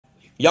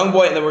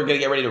YoungBoy, and then we're gonna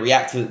get ready to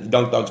react to the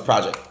Dunk Dogs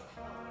project.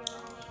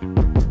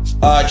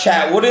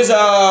 Chat, what is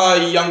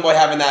YoungBoy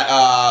having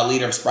that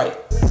liter of Sprite?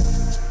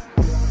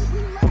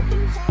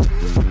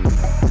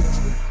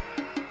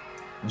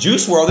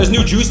 Juice WRLD, there's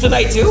new juice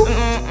tonight too?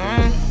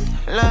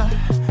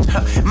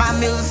 My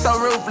music so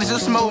ruthless, you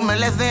smooth me,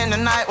 let's end the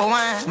night with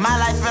wine. My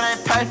life it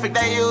ain't perfect,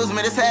 they use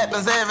me, this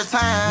happens every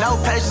time. No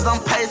patience,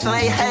 I'm pacing,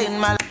 they hating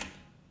my.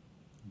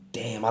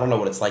 Damn, I don't know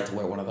what it's like to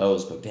wear one of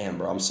those, but damn,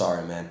 bro, I'm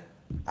sorry, man.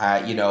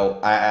 At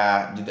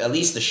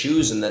least the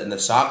shoes and the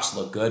socks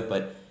look good,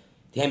 but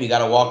damn, you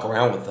gotta walk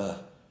around with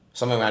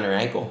something around your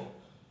ankle.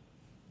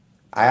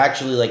 I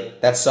actually, like,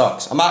 that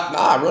sucks. I'm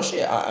not, real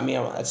shit. I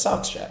mean, that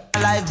sucks, chat.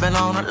 Life been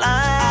on the line.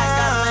 I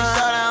gotta make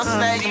sure that I'm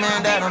snaking,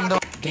 man, that I'm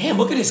doing. Damn,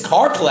 look at his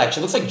car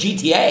collection. Looks like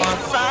GTA.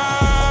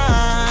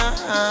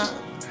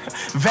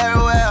 Very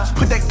well.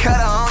 Put that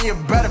cutter on your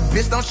brother,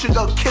 bitch. Don't you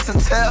go kiss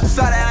and tell.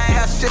 Saw that I ain't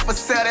have shit for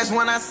sale. That's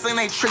when I seen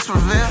they tricks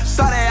reveal.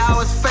 Saw that I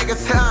was fake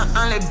as hell.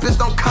 Only bitch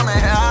don't come in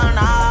here.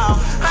 No.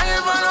 I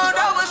ain't run no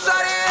dope, but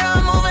shorty,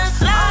 I'm moving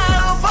slow.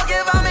 Don't fuck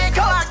if I'm in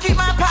cold. I keep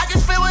my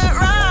pockets filled with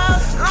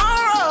rounds. Long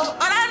road,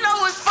 but I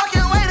know which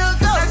fucking way to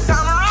go. Next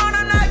time around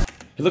the night.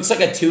 He looks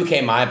like a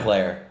 2K My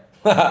player.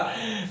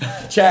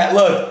 Chat,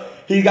 look.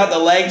 He got the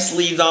leg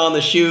sleeves on,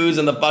 the shoes,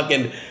 and the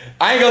fucking.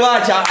 I ain't gonna lie,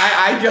 chat.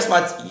 I dress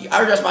my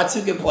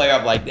 2K player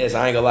up like this.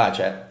 I ain't gonna lie,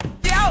 chat.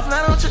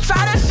 Now don't you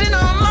try that shit no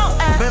more.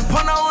 Been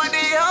putting on with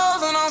these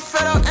hoes and I'm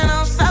fed up and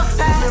I'm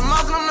Southside. Been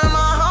Muslim in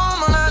my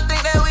home and I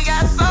think that we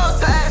got soul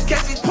ties.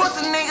 Catch these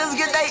pussy niggas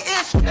get they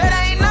itch. It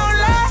ain't no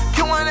lie.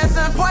 Get one that's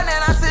important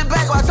and I sit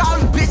back watch all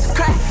these bitches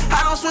crack.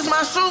 I don't switch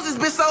my shoes, this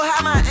bitch so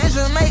high my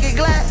engine make it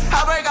glad.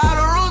 I break all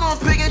the rules, don't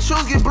pick and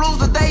choose, get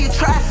blues the day you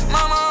try.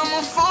 Mama, I'm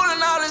a fool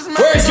and all this.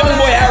 Where's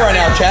YoungBoy at right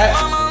now, chat?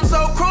 Mama, I'm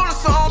so cruel and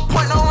so on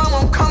point, no one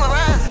won't come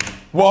around.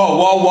 Whoa,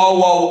 whoa, whoa,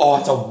 whoa. Oh,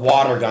 it's a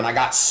water gun. I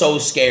got so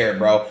scared,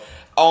 bro.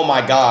 Oh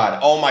my god.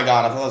 Oh my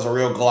god. I thought it was a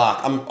real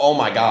Glock. Oh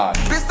my god.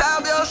 Bitch,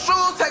 style your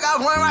shoes, take out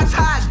one right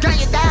side, gang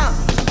it down.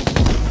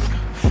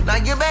 Now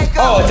get back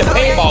up. Oh, it's a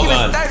paintball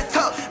gun.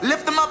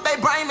 Lift them up, they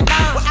bring me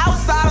down. Well,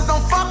 outsiders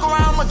don't fuck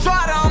around,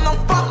 majority of them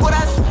don't fuck with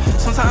us.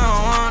 Sometimes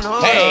I wonder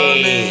who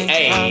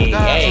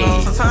Hey.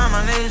 Sometimes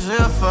I need you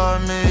for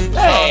me.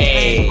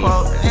 Hey.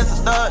 It's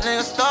a thug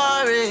nigga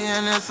story,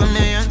 and it's a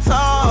million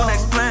told. Don't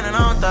explain it,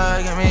 don't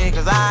thugging me,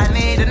 cause I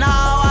need to know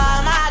why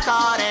am I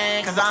caught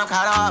in. Cause I'm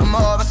caught up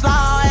moving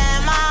slow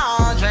in my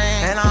own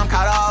dream. And I'm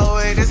caught up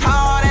with this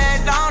heart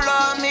that don't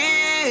love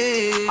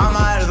me. I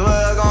might as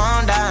well go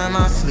and die in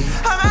my sleep.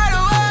 I might as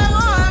well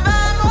go and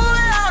back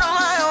moving out on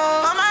my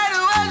own. I might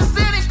as well just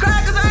sit and cry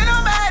cause ain't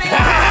nobody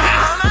home.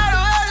 I might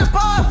as well just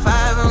pour a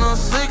 5 and a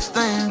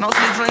 16. No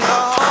sleep, drink the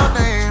whole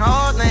thing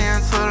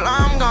until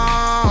I'm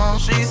gone.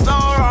 She's so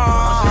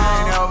wrong, she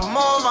ain't ever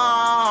move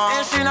on.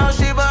 And she knows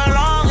she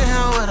belong in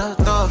here with a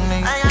thug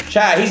nigga.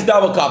 Chat, he's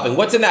double cupping.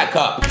 What's in that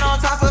cup? No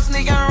time for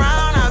sneaking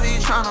around, I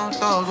be tryna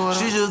thug with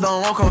her. She just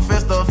don't want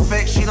confess the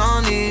fake, she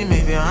don't need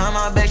me. Behind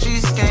my back,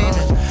 she's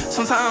scheming.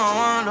 Sometimes I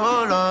wonder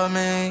who love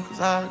me, cause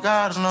I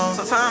gotta know.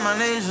 Sometimes I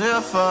need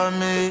you for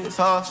me, it's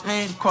hard for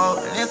me to quote.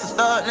 And it's a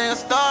thug nigga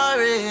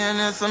story, and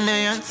it's a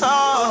million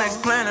told. Don't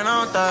explain it,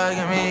 don't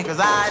thugging me, cause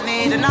I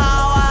need to know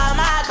why am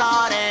I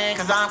caught in.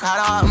 Cause I'm caught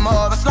up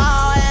moving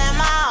slow in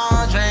my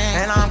own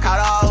dream. And I'm caught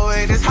up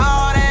with this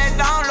heart that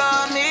don't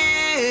love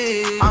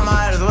me. I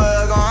might as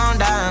well go and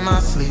die in my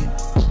sleep.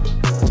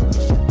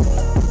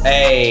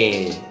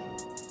 Hey.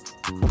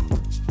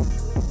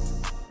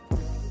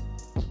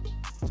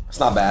 It's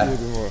not bad. What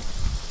you looking for?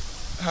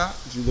 Huh?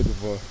 What you looking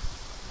for?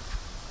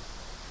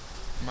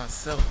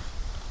 Myself.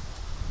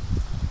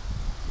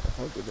 I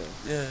fuck with that.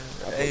 Yeah.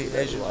 Hey,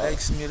 as you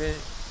asked me that,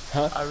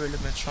 huh? I really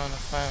been trying to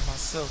find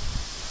myself.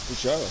 For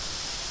sure.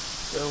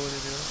 That's what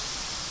it is.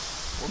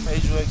 What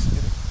made you ask me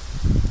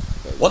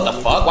that? What the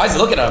fuck? Why is he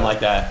looking at him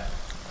like that?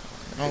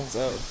 No, What's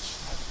up? I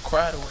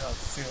cry the way I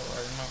feel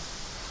right now.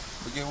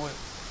 But get what?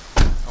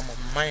 I'm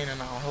a man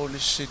and I'll hold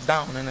this shit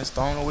down, and that's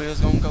the only way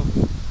it's gonna go.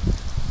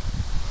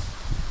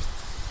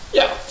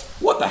 Yeah.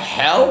 What the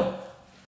hell?